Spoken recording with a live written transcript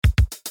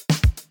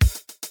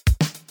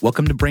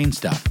Welcome to Brain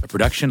Stuff, a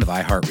production of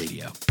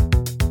iHeartRadio.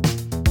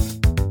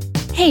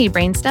 Hey,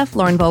 Brain Stuff,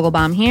 Lauren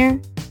Vogelbaum here.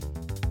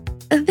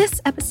 This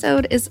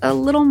episode is a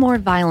little more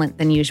violent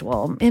than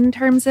usual in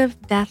terms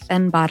of death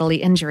and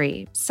bodily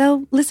injury,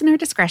 so listener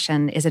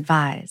discretion is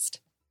advised.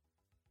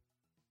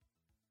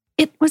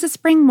 It was a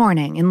spring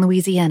morning in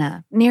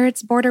Louisiana, near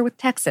its border with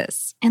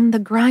Texas, in the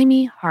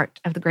grimy heart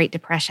of the Great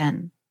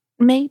Depression.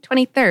 May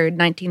 23rd,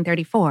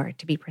 1934,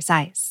 to be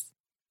precise.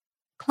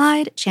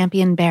 Clyde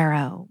Champion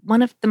Barrow,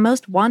 one of the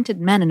most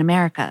wanted men in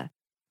America,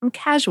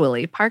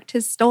 casually parked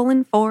his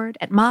stolen Ford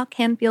at Ma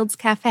Canfield's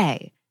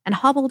Cafe and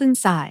hobbled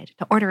inside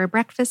to order a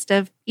breakfast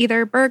of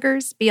either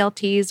burgers,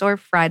 BLTs, or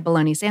fried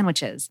bologna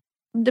sandwiches,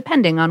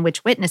 depending on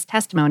which witness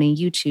testimony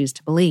you choose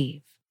to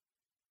believe.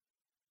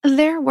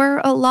 There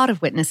were a lot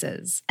of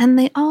witnesses, and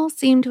they all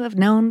seemed to have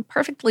known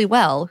perfectly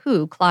well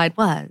who Clyde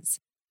was.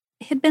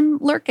 He'd been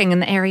lurking in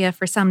the area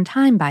for some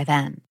time by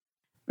then.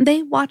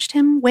 They watched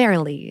him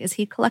warily as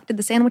he collected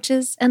the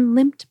sandwiches and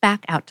limped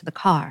back out to the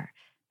car,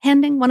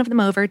 handing one of them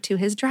over to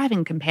his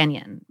driving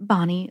companion,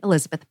 Bonnie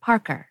Elizabeth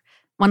Parker,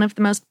 one of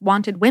the most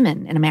wanted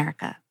women in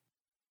America.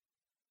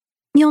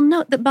 You'll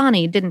note that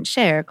Bonnie didn't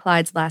share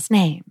Clyde's last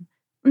name.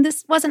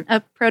 This wasn't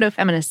a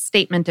proto-feminist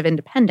statement of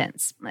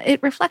independence.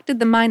 It reflected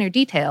the minor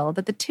detail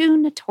that the two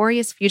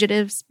notorious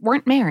fugitives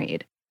weren't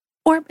married,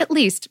 or at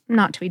least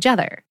not to each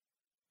other.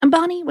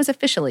 Bonnie was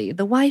officially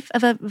the wife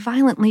of a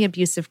violently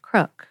abusive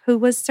crook who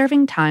was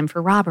serving time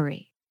for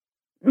robbery.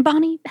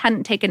 Bonnie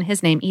hadn't taken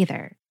his name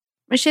either.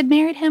 She'd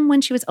married him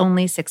when she was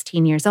only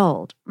 16 years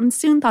old, and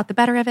soon thought the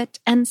better of it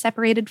and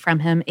separated from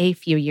him a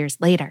few years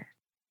later.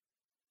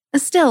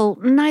 Still,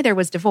 neither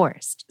was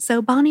divorced,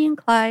 so Bonnie and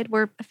Clyde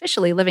were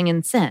officially living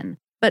in sin,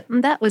 but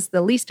that was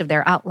the least of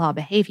their outlaw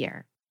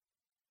behavior.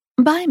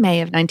 By May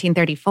of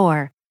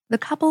 1934, the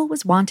couple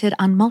was wanted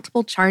on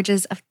multiple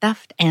charges of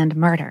theft and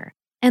murder,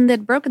 and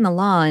they'd broken the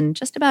law in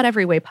just about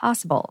every way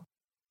possible.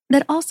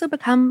 They'd also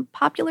become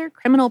popular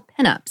criminal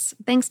pinups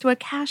thanks to a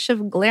cache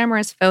of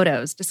glamorous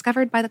photos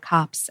discovered by the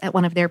cops at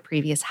one of their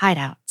previous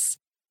hideouts.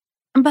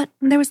 But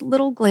there was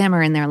little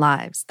glamour in their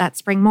lives that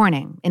spring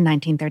morning in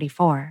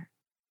 1934.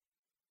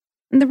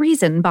 The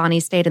reason Bonnie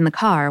stayed in the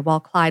car while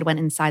Clyde went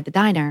inside the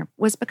diner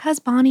was because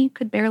Bonnie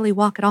could barely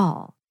walk at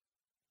all.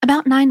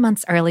 About 9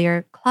 months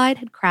earlier, Clyde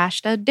had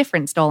crashed a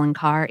different stolen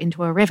car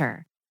into a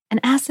river, and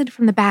acid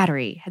from the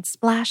battery had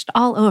splashed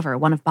all over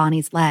one of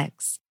Bonnie's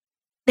legs.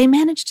 They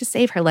managed to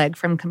save her leg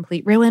from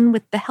complete ruin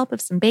with the help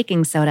of some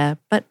baking soda,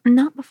 but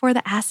not before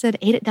the acid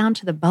ate it down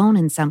to the bone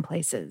in some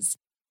places.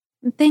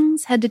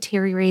 Things had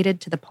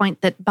deteriorated to the point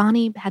that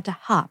Bonnie had to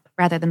hop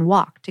rather than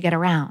walk to get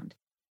around,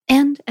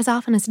 and as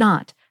often as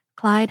not,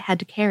 Clyde had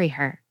to carry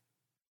her.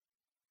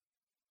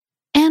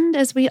 And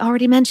as we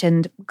already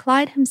mentioned,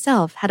 Clyde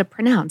himself had a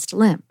pronounced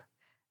limp.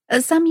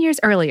 Some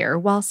years earlier,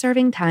 while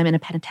serving time in a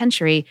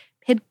penitentiary,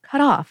 he'd cut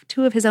off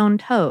 2 of his own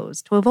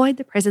toes to avoid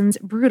the prison's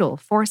brutal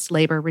forced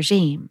labor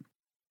regime.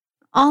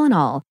 All in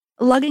all,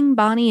 lugging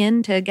Bonnie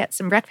in to get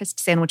some breakfast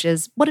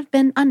sandwiches would have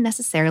been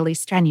unnecessarily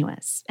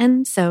strenuous,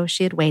 and so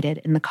she had waited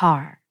in the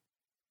car.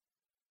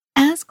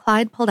 As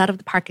Clyde pulled out of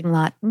the parking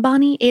lot,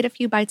 Bonnie ate a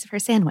few bites of her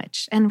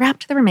sandwich and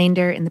wrapped the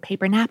remainder in the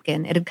paper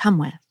napkin it had come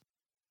with.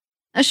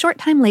 A short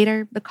time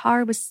later, the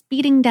car was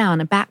speeding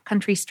down a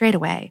backcountry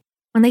straightaway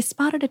when they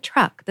spotted a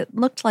truck that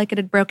looked like it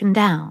had broken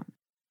down.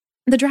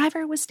 The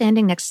driver was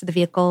standing next to the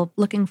vehicle,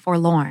 looking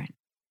forlorn.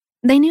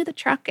 They knew the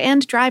truck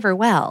and driver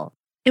well.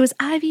 It was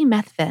Ivy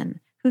Methvin,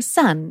 whose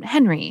son,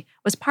 Henry,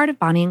 was part of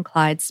Bonnie and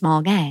Clyde's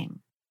small gang.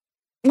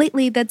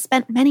 Lately, they'd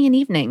spent many an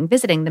evening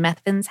visiting the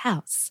Methvins'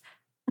 house.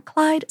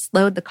 Clyde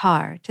slowed the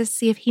car to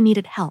see if he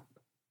needed help.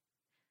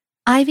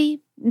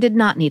 Ivy did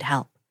not need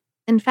help.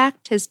 In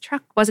fact, his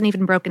truck wasn't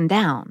even broken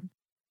down.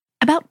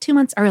 About 2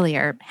 months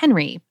earlier,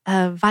 Henry,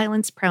 a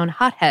violence-prone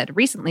hothead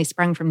recently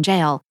sprung from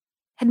jail,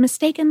 had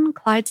mistaken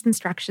Clyde's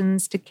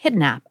instructions to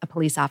kidnap a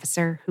police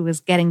officer who was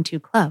getting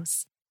too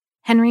close.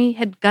 Henry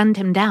had gunned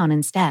him down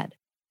instead.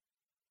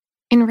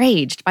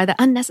 Enraged by the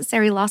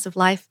unnecessary loss of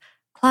life,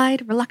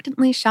 Clyde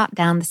reluctantly shot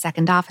down the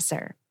second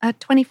officer, a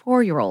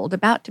 24-year-old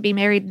about to be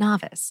married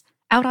novice,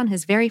 out on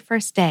his very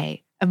first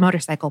day of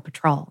motorcycle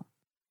patrol.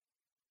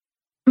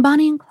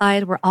 Bonnie and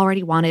Clyde were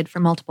already wanted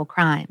for multiple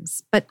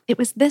crimes, but it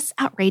was this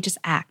outrageous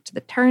act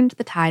that turned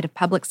the tide of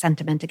public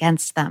sentiment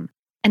against them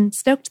and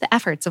stoked the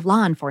efforts of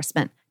law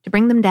enforcement to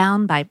bring them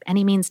down by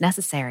any means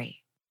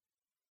necessary.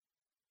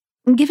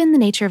 Given the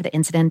nature of the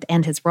incident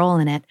and his role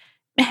in it,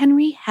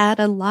 Henry had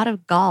a lot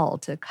of gall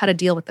to cut a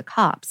deal with the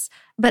cops,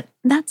 but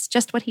that's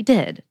just what he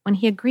did when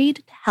he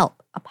agreed to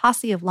help a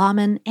posse of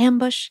lawmen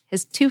ambush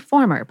his 2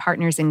 former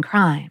partners in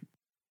crime.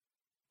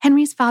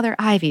 Henry's father,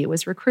 Ivy,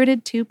 was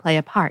recruited to play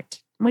a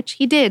part, which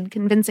he did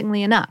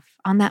convincingly enough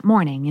on that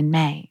morning in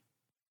May.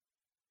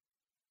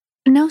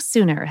 No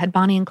sooner had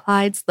Bonnie and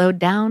Clyde slowed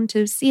down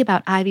to see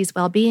about Ivy's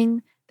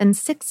well-being than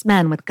 6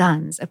 men with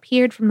guns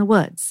appeared from the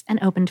woods and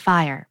opened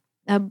fire,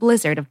 a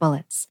blizzard of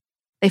bullets.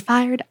 They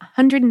fired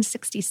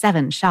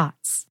 167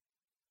 shots.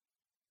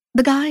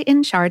 The guy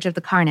in charge of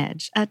the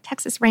carnage, a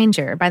Texas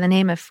Ranger by the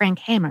name of Frank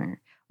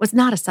Hamer, was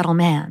not a subtle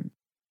man.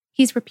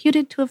 He's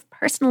reputed to have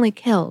personally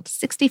killed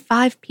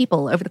 65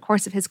 people over the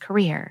course of his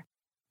career.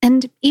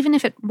 And even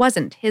if it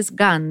wasn't his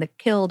gun that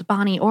killed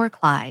Bonnie or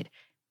Clyde,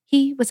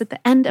 he was at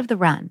the end of the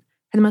run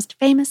for the most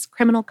famous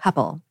criminal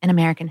couple in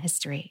American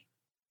history.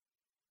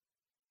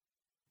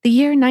 The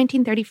year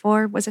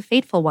 1934 was a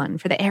fateful one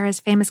for the era's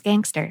famous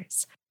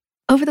gangsters.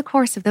 Over the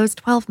course of those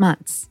 12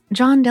 months,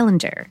 John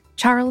Dillinger,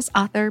 Charles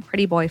Arthur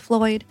Pretty Boy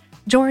Floyd,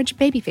 George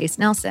Babyface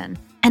Nelson,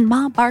 and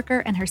Ma Barker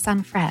and her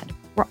son Fred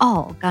were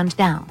all gunned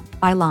down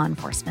by law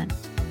enforcement.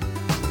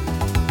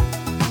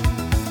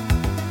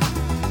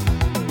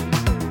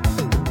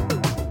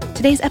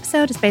 Today's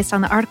episode is based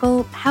on the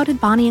article, How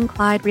Did Bonnie and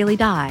Clyde Really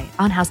Die?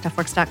 On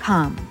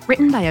HowStuffWorks.com,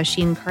 written by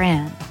Oshin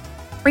Karan.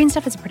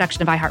 Brainstuff is a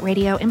production of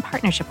iHeartRadio in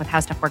partnership with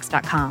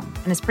HowStuffWorks.com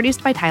and is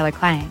produced by Tyler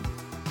Klang.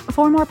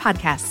 For more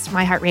podcasts from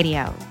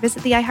iHeartRadio,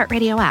 visit the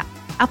iHeartRadio app,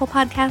 Apple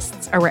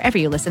Podcasts, or wherever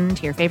you listen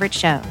to your favorite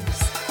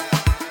shows.